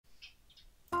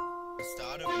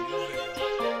start of a new video.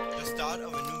 The start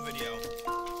of a new video.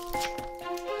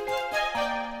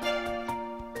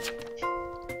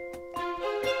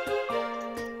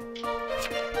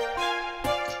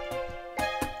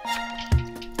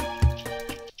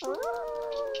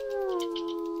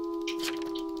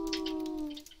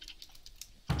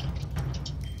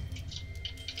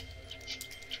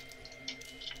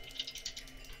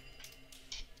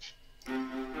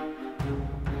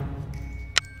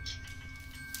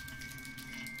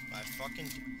 Fucking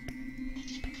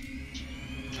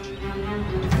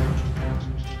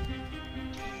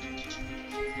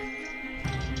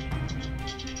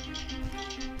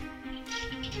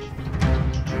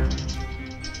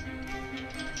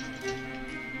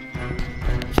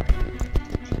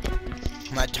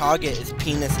my target is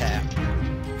penis hat.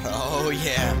 Oh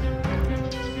yeah.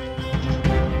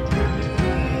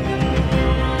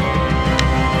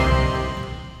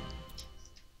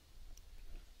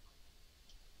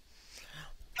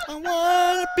 I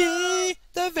wanna be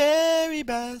the very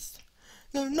best.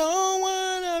 No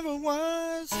one ever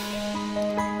was.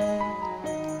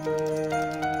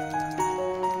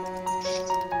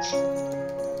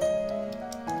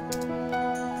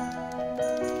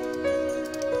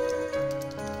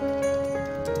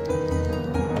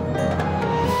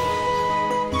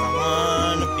 I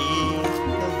wanna be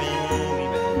the very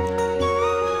best.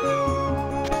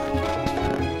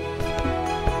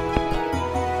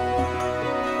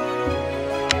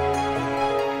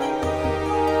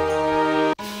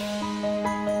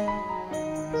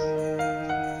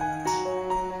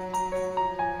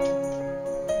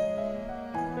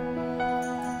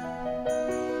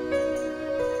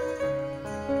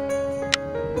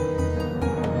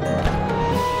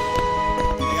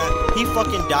 He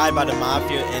fucking died by the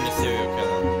mafia and the serial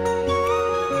killer.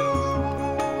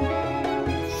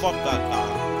 Fuck that guy.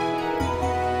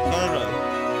 Canada.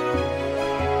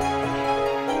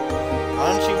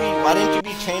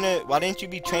 Why didn't you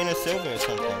be trainer silver or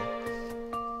something?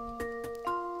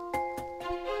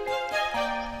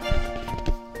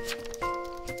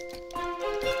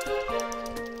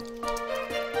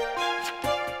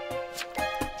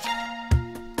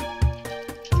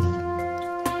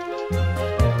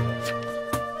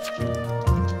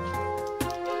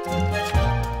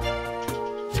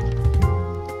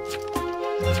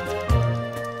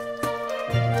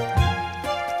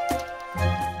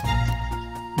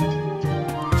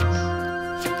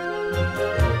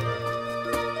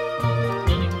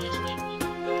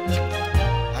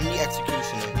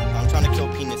 I'm trying to kill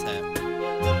penis hat.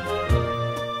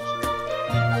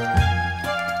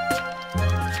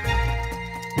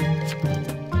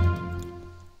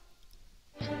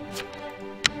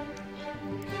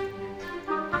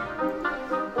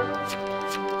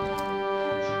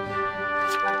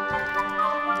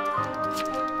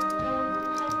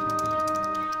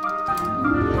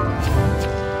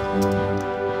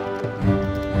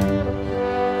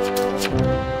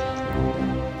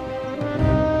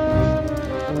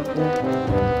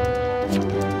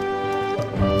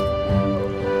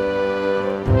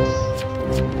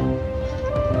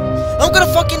 I'm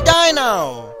gonna fucking die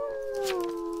now!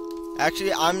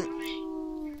 Actually,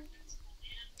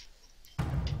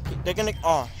 they're gonna...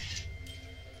 Oh.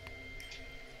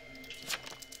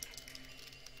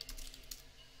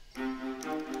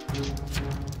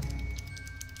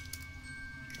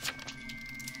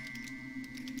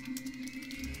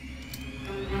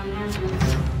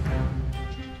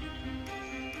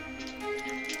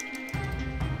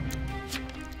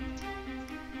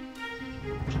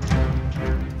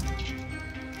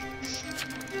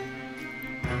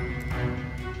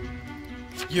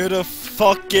 You're the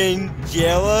fucking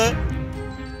jailer?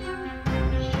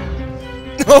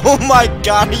 Oh my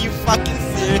god, are you fucking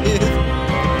serious?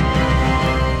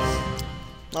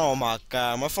 Oh my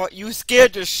god, you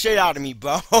scared the shit out of me,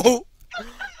 bro.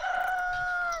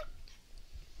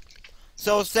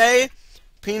 So say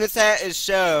Penis Hat is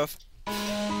sheriff,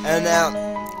 and now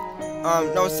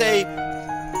no, say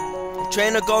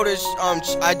Trainer Gold is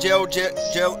I jailed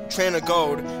Trainer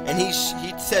Gold, and he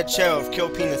said sheriff, kill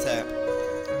Penis Hat.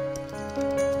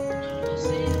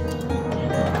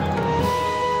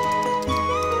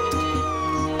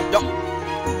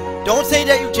 Don't say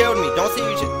that you jailed me. Don't say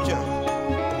you jailed.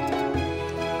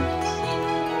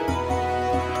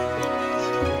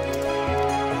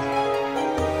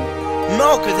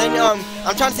 No, cause then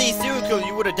I'm trying to say he's serial killer.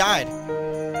 You would have died.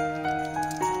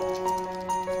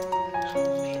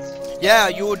 Yeah,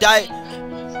 you would die.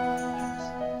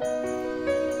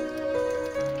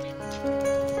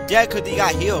 Yeah, cause he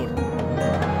got healed.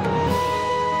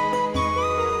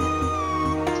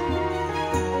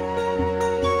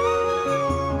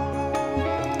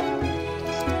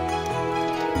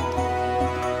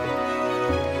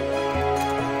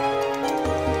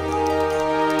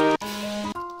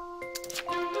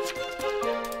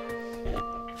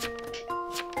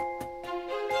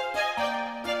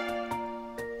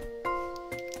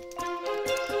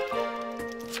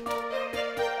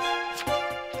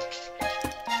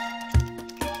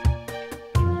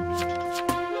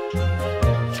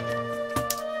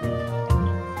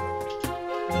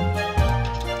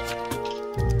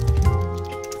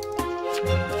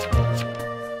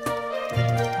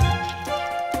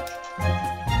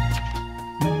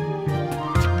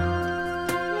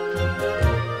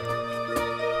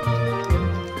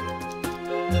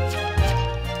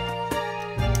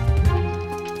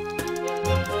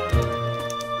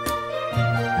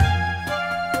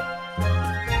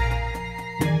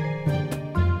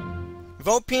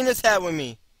 Go Penis Hat with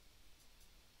me.